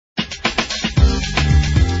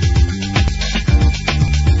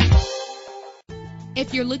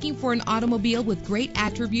If you're looking for an automobile with great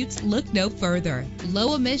attributes, look no further.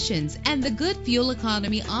 Low emissions and the good fuel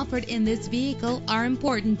economy offered in this vehicle are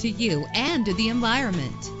important to you and to the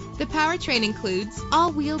environment. The powertrain includes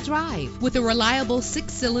all-wheel drive with a reliable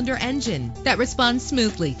 6-cylinder engine that responds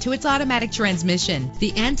smoothly to its automatic transmission.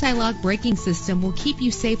 The anti-lock braking system will keep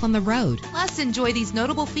you safe on the road. Plus, enjoy these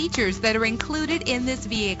notable features that are included in this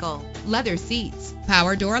vehicle: leather seats,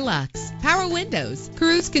 power door locks, power windows,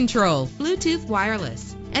 cruise control, Bluetooth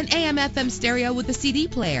wireless, an AM/FM stereo with a CD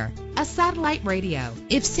player, a satellite radio.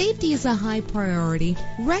 If safety is a high priority,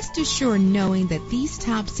 rest assured knowing that these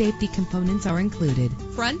top safety components are included: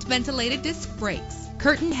 front ventilated disc brakes,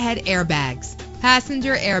 curtain head airbags,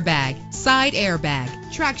 passenger airbag, side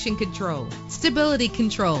airbag, traction control, stability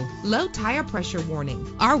control, low tire pressure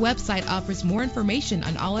warning. Our website offers more information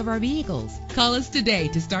on all of our vehicles. Call us today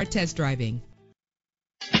to start test driving.